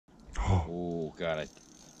Oh, got it.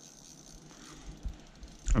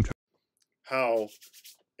 How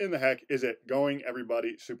in the heck is it going,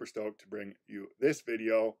 everybody? Super stoked to bring you this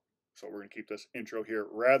video. So we're going to keep this intro here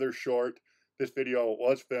rather short. This video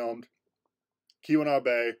was filmed Keweenaw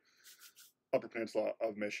Bay, Upper Peninsula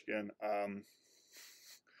of Michigan.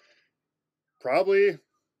 Probably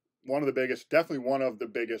one of the biggest, definitely one of the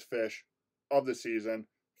biggest fish of the season.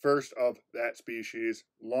 First of that species.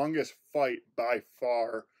 Longest fight by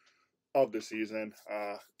far of the season.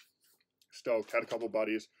 Stoked. Had a couple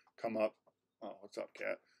buddies come up. Oh, what's up,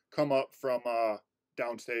 Cat? Come up from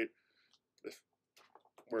downstate,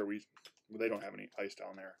 where they don't have any ice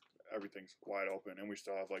down there. Everything's wide open, and we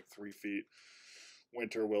still have like 3 feet.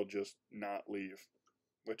 Winter will just not leave,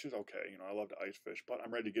 which is okay. You know, I love to ice fish, but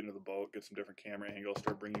I'm ready to get into the boat, get some different camera angles,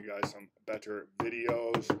 start bringing you guys some better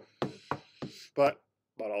videos. But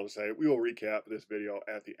about all to say, we will recap this video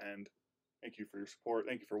at the end. Thank you for your support.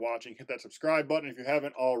 Thank you for watching. Hit that subscribe button if you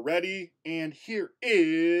haven't already. And here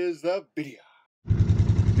is the video.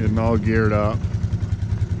 Getting all geared up,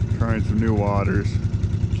 trying some new waters,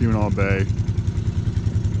 Keweenaw Bay.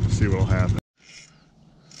 See what'll happen.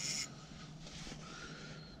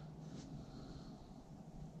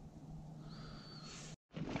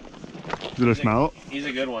 Is it a smelt? He's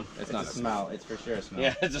a good one. It's not a smell. It's for sure a smell.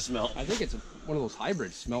 Yeah, it's a smelt. I think it's one of those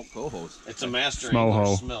hybrid smelt cohos. It's a master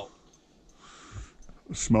Smell smelt.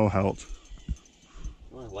 Smell health.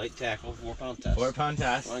 Well, light tackle, 4-pound test. 4-pound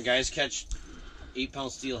test. Well, guys catch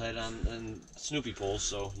 8-pound steelhead on Snoopy poles,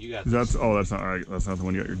 so you got. That's that's not right. That's not the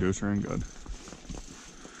one you got your deucer in. Good.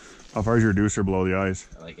 How far is your deucer below the ice?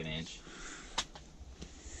 Like an inch.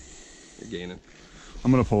 You're gaining.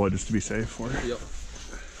 I'm gonna pull it just to be safe for it. Yep.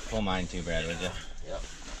 Pull mine too, Brad, would you? Yep.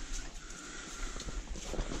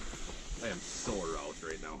 I am so aroused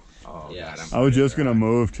right now. Oh, yes. God, I was just gonna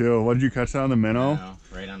move too. What did you catch that on the minnow? No,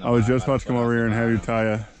 right on the I was bottom, just about to come over here and have you tie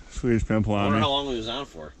a Swedish pimple I on wonder me. how long we was on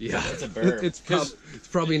for. Yeah, It's a burb. It's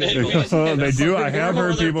probably an They do. I have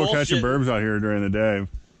heard They're people catching bullshitting. burbs out here during the day.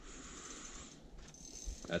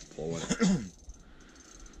 That's pulling.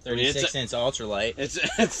 36-inch ultralight. It's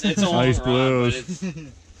a long Ice rod, blues. but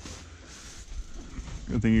it's,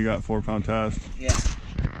 Good thing you got 4-pound test. Yeah. Should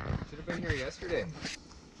have been here yesterday.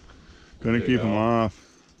 Gonna There you keep him go. off.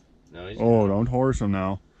 no, he's Oh, don't horse him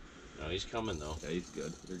now. no, he's coming though. Yeah, he's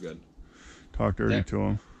good. You're good. Talk dirty to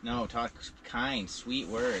him. No, talk kind, sweet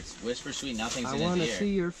words. Whisper sweet nothings I in his want to ear. see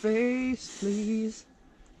your face, please.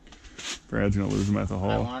 Brad's gonna lose him at the I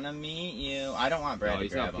hole. want to meet you. I don't want Brad No, to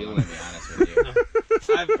he's grab not him, I'm feeling going to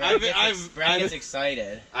be honest with you. Brad gets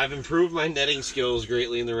excited. I've improved my netting skills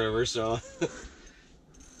greatly in the river, so.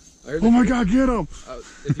 Oh my God, get him!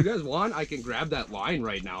 If you guys want, I can grab that line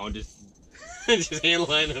right now and just... just hand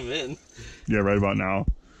line him in. Yeah, right about now.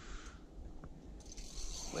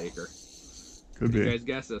 Laker. Could You be. guys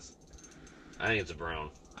guess this. I think it's a brown.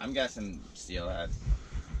 I'm guessing steelhead.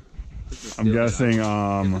 This is a I'm steelhead.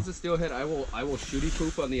 guessing. If it's a steelhead, I will shooty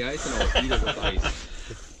poop on the ice and I'll eat it with ice.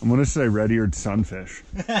 I'm gonna say red-eared sunfish.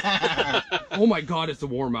 Oh my God, it's a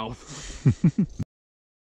warmouth.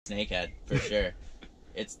 Snakehead, for sure.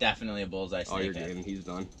 It's definitely a bullseye Oh, you're snakehead. gaining. He's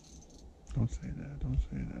done. Don't say that. Don't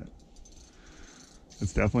say that.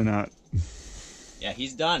 It's definitely not. Yeah,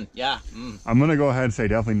 he's done. Yeah. I'm gonna go ahead and say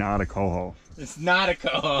definitely not a coho. It's not a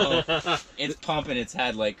coho. It's pumping its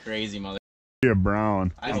head like crazy, mother. Be a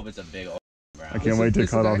brown. I hope it's a big old brown. I can't wait to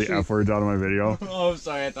this cut is all the actually- F words out of my video. Oh,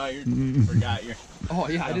 sorry. I thought you forgot your. Oh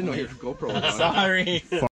yeah, I didn't know your GoPro was on. Sorry.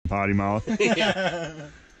 Fucking potty mouth.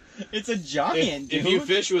 It's a giant, If dude. you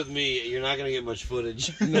fish with me, you're not gonna get much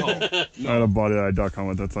footage. No. I had a buddy that I duck hunt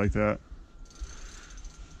with that's like that.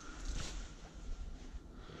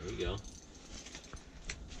 There you go.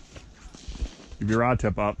 Keep your rod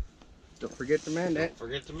tip up. Don't forget to mend it. Don't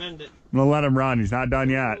forget to mend it. I'm gonna let him run. He's not done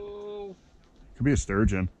yet. Oh. Could be a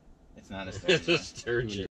sturgeon. It's not a It's a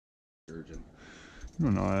sturgeon. sturgeon. I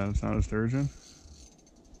don't know that. It's not a sturgeon.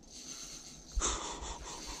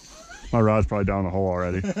 My rod's probably down the hole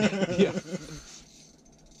already. Yeah.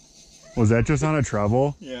 Was that just on a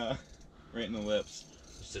treble? Yeah. Right in the lips.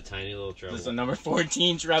 Just a tiny little treble. This is a number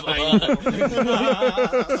 14 treble. Tiny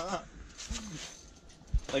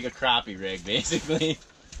Like a crappie rig, basically.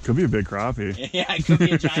 Could be a big crappie. Yeah, it could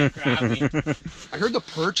be a giant crappie. I heard the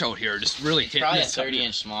perch out here just really hit Probably me. a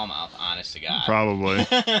 30-inch smallmouth, honest to God. Probably.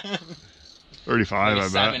 35, I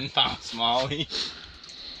bet. 7-pound smallie.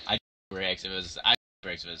 I'd bricks if it was. I'd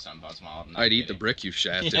bricks if it was 7-pound small. I'm not I'd eat the kidding. brick you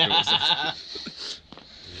shaft if it was.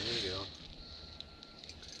 There you go.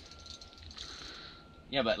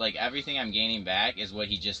 Yeah, but like everything I'm gaining back is what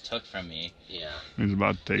he just took from me. Yeah. He's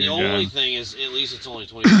about to take The it only again. thing is, at least it's only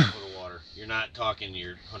 25 foot of water. water. You're not talking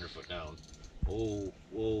your 100-foot down. Oh,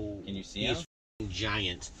 whoa. Can you see him? He's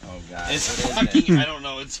giant. Oh god. It's What is fucking, it? I don't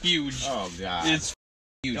know. It's huge. Oh god. It's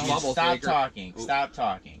huge. Don't He's, bubble Stop shaker. talking. Ooh. Stop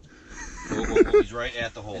talking. he's right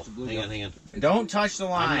at the hole. It's a blue Hang guy. on, hang on. Don't touch the I'm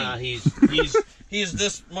line. not. He's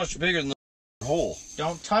this much bigger than the hole.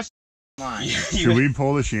 Don't touch the line. Should we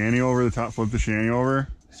pull the shanty over the top, flip the shanty over?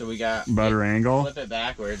 So we got Better angle? Flip it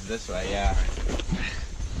backwards this way, yeah.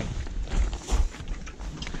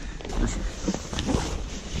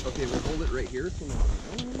 Okay, we'll hold it right here. So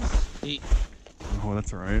Oh,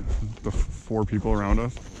 that's all right. The 4 people around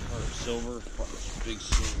us. Silver, big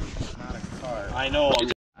silver. Not a car. I know.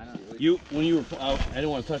 I don't When you were, I didn't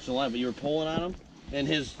want to touch the line, but you were pulling on him, and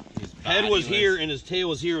his head body was here, and his tail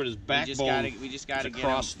was here, and his backbone. We just gotta get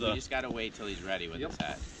across him. the- We just gotta wait till he's ready with his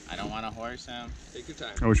head. I don't want to horse him. take your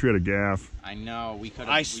time. I wish we had a gaff. I know we could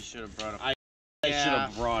I have. s- We should have brought a I should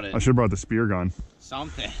have brought it. I should have brought the spear gun.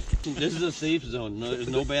 something. This is a safe zone. No, there's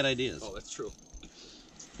no bad ideas. Oh, that's true.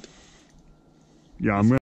 Yeah, I'm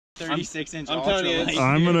gonna 36-inch I'm telling you, ultralight.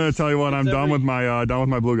 I'm gonna tell you what, I'm It's done every- with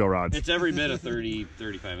my bluegill rods. It's every bit of 30,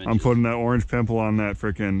 35 inches. I'm putting that orange pimple on that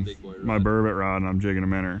frickin' Big boy my rod. burbot rod, and I'm jigging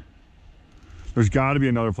them in her. There's got to be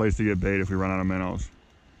another place to get bait if we run out of minnows.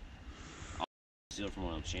 Steal from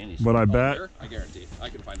one of the shanties. But I Oh, bet there? I guarantee. I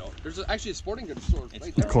can find out. There's actually a sporting goods store It's right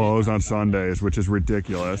it's there. closed on Sundays, which is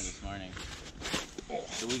ridiculous. This morning.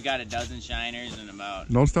 So we've got a dozen shiners and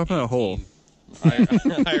about. Don't step in that hole. 18 I already got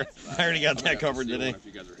I'm gonna have that to covered steal today. one if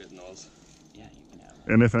you guys are hitting those. Yeah, you can have.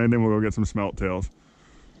 And if anything, we'll go get some smelt tails.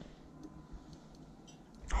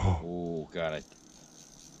 Oh God!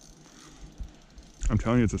 I'm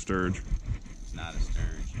telling you, it's a sturge. It's not a sturge.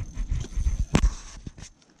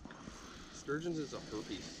 Sturgeons is a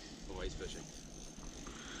herpes of ice fishing.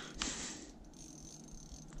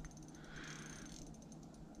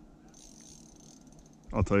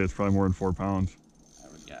 I'll tell you, it's probably more than 4 pounds. I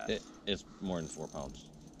would guess. It's more than 4 pounds.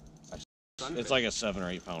 Sunfish. It's like a 7 or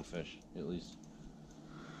 8 pound fish at least.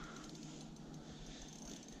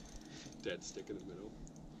 Dead stick in the middle.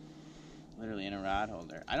 Literally in a rod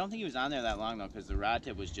holder. I don't think he was on there that long though, because the rod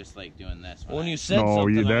tip was just like doing this. When I- you said No,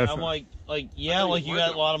 something, that's I'm not- like, I yeah, thought like you you got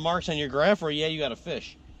were a lot of marks on your graph, or yeah, you got a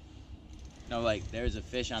fish. No, like there's a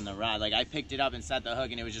fish on the rod. Like I picked it up and set the hook,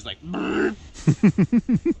 and it was just like.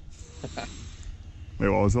 Wait,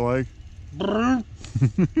 what was it like?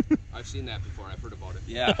 I've seen that before. I've heard about it.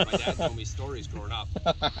 Yeah. My dad told me stories growing up.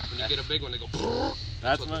 When you get a big one, they go.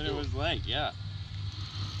 That's what what they it do. was like. Yeah.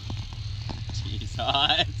 Jesus.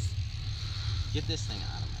 Get this thing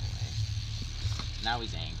out of my way. Now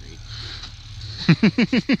he's angry.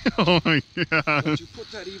 Oh my god. Don't you put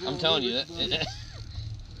that evil I'm all telling over you it, that. buddy.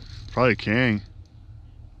 Probably a king.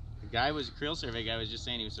 The guy was creel survey guy was just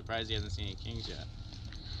saying he was surprised he hasn't seen any kings yet.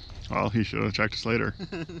 Well, he should have checked us later.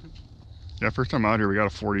 Yeah, first time out here, we got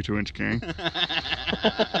a 42-inch king.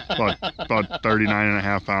 About 39 and a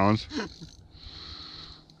half pounds.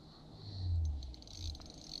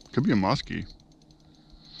 Could be a muskie.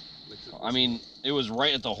 I mean, it was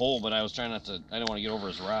right at the hole, but I was trying not to. I didn't want to get over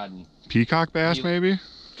his rod. And Peacock bass, You- maybe?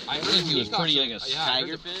 I heard think he was peacocks pretty, are- I guess, yeah, I heard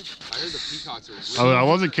the- Tigerfish? I heard the peacocks are. I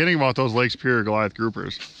wasn't kidding about those Lake Superior Goliath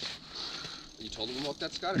groupers. You told him about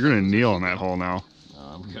that, Scott? You're gonna kneel in that hole now.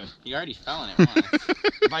 I'm good. He already fell in it once.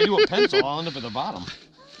 If I do a pencil, I'll end up at the bottom.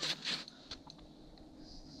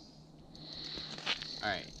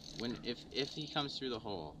 Alright. If he comes through the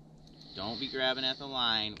hole, don't be grabbing at the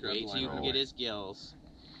line. Grab Wait the till you line can all get the way. his gills.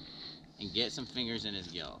 And get some fingers in his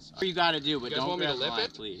gills. What you gotta do, but You guys don't want me to grab the lip line,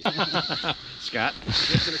 it? please. Scott.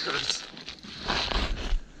 It's gonna curse.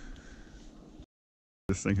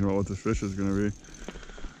 Just thinking about what this fish is gonna be.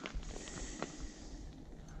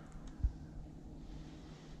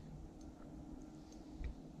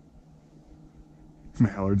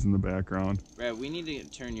 Mallards in the background. Brad, we need to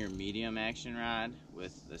turn your medium action rod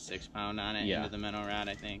with the 6 pound on it Yeah. into the minnow rod,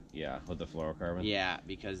 I think. Yeah, with the fluorocarbon. Yeah,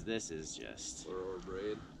 because this is just. Or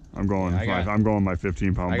braid. I'm going. I got- I'm going my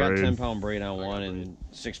 15-pound I got braid. 10-pound braid on I got one braid. and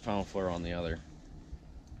 6-pound fluoro on the other.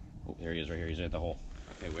 Oh, there he is, right here. He's at the hole.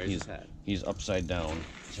 Okay, where's He's- his head? He's upside down.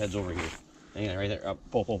 His head's over here. Hang on, right there. Up.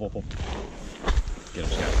 Pull, pull, pull, pull. Get him,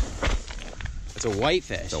 Scott. It's a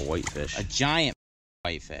whitefish. It's a whitefish. A giant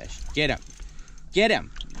whitefish. Get him. Get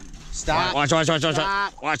him. Stop. Watch, watch, watch, watch,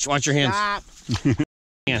 Stop. watch your hands. Stop.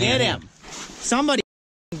 Get him. Somebody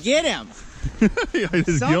get him.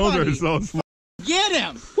 His gills are Somebody- so small. Get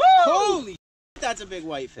him. Holy that's a big That's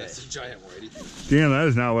whitefish. a giant whitey. Damn, that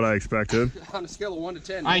is not what I expected. On a scale of 1 to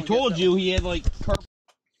 10. I no one told gets you he had like carp.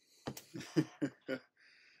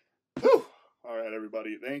 Whew. All right,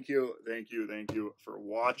 everybody. Thank you for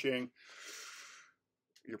watching.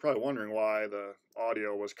 You're probably wondering why the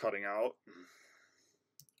audio was cutting out.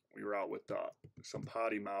 We were out with some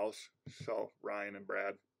potty mouths. So Ryan and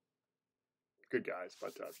Brad, good guys,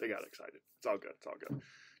 but they got excited. It's all good. It's all good.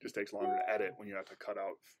 Just takes longer to edit when you have to cut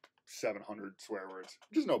out 700 swear words,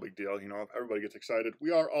 which is no big deal. You know, if everybody gets excited,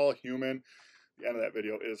 we are all human. The end of that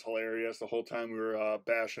video is hilarious. The whole time we were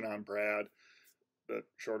bashing on Brad, the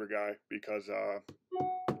shorter guy, because I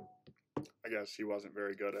guess he wasn't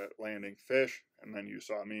very good at landing fish. And then you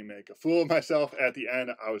saw me make a fool of myself at the end.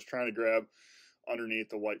 I was trying to grab underneath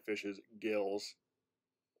the whitefish's gills,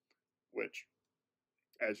 which,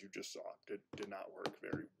 as you just saw, did not work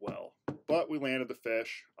very well. But we landed the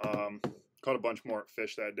fish. Caught a bunch more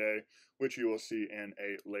fish that day, which you will see in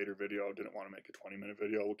a later video. Didn't want to make a 20-minute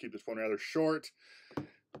video. We'll keep this one rather short.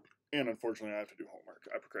 And unfortunately, I have to do homework.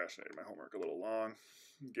 I procrastinated my homework a little long.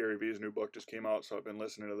 Gary Vee's new book just came out, so I've been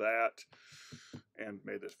listening to that and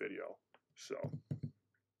made this video. So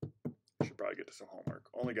I should probably get to some homework.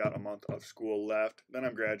 Only got a month of school left. Then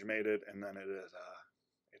I'm graduated, and then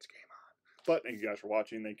it's game on. But thank you guys for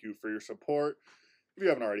watching. Thank you for your support. If you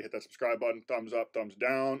haven't already, hit that subscribe button, thumbs up, thumbs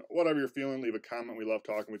down, whatever you're feeling, leave a comment. We love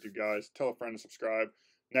talking with you guys. Tell a friend to subscribe.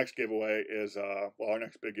 Next giveaway is, our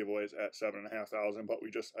next big giveaway is at 7,500, but we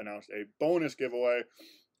just announced a bonus giveaway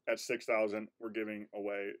at 6,000. We're giving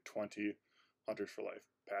away 20 Hunters for Life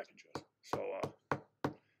packages. So,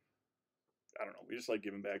 I don't know. We just like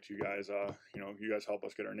giving back to you guys. You know, you guys help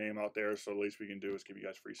us get our name out there, so the least we can do is give you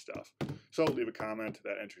guys free stuff. So leave a comment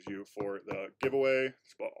that enters you for the giveaway.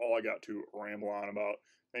 That's about all I got to ramble on about.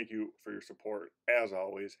 Thank you for your support. As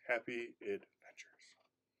always, happy